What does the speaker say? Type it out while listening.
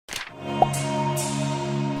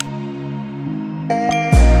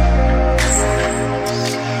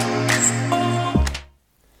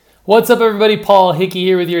What's up, everybody? Paul Hickey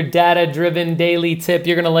here with your data-driven daily tip.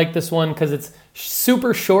 You're going to like this one because it's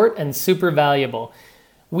super short and super valuable.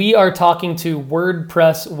 We are talking to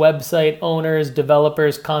WordPress website owners,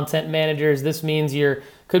 developers, content managers. This means you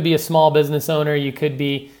could be a small business owner, you could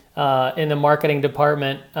be in the marketing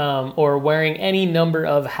department, or wearing any number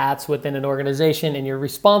of hats within an organization, and you're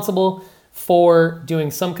responsible for doing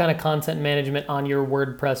some kind of content management on your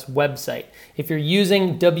WordPress website. If you're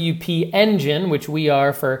using WP Engine, which we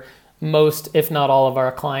are for most, if not all of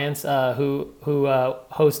our clients who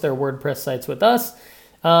host their WordPress sites with us,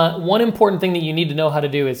 one important thing that you need to know how to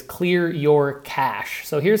do is clear your cache.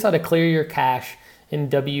 So here's how to clear your cache in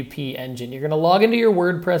WP Engine. You're going to log into your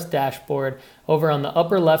WordPress dashboard. Over on the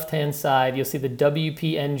upper left-hand side, you'll see the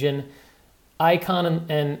WP Engine icon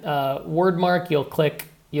and word mark.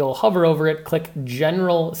 You'll hover over it, click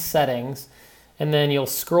General Settings, and then you'll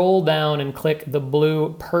scroll down and click the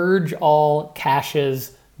blue Purge All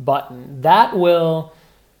Caches button. That will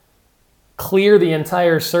clear the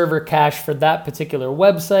entire server cache for that particular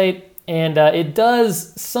website, and it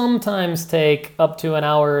does sometimes take up to an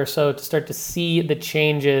hour or so to start to see the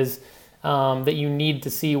changes that you need to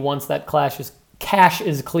see once that cache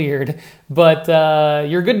is cleared. But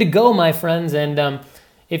you're good to go, my friends, and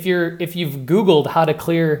if you've Googled how to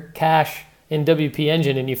clear cache in WP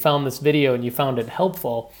Engine and you found this video and you found it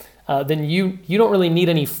helpful, then you don't really need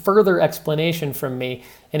any further explanation from me.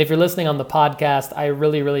 And if you're listening on the podcast, I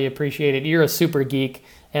really appreciate it. You're a super geek,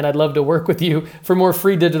 and I'd love to work with you. For more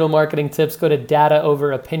free digital marketing tips, go to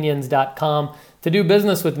dataoveropinions.com. To do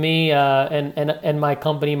business with me and my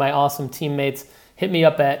company, my awesome teammates, hit me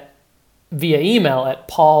up via email at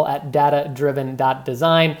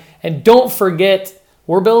paul@datadriven.design. And don't forget,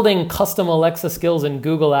 we're building custom Alexa skills in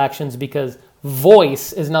Google Actions because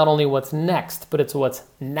voice is not only what's next, but it's what's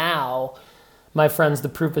now. My friends, the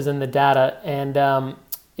proof is in the data. And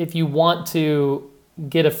if you want to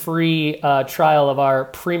get a free trial of our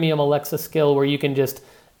premium Alexa skill where you can just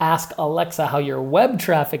ask Alexa how your web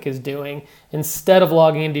traffic is doing instead of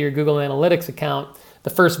logging into your Google Analytics account, the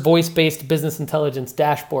first voice-based business intelligence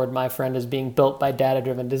dashboard, my friend, is being built by Data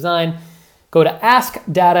Driven Design. Go to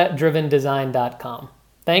askdatadrivendesign.com.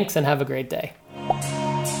 Thanks and have a great day.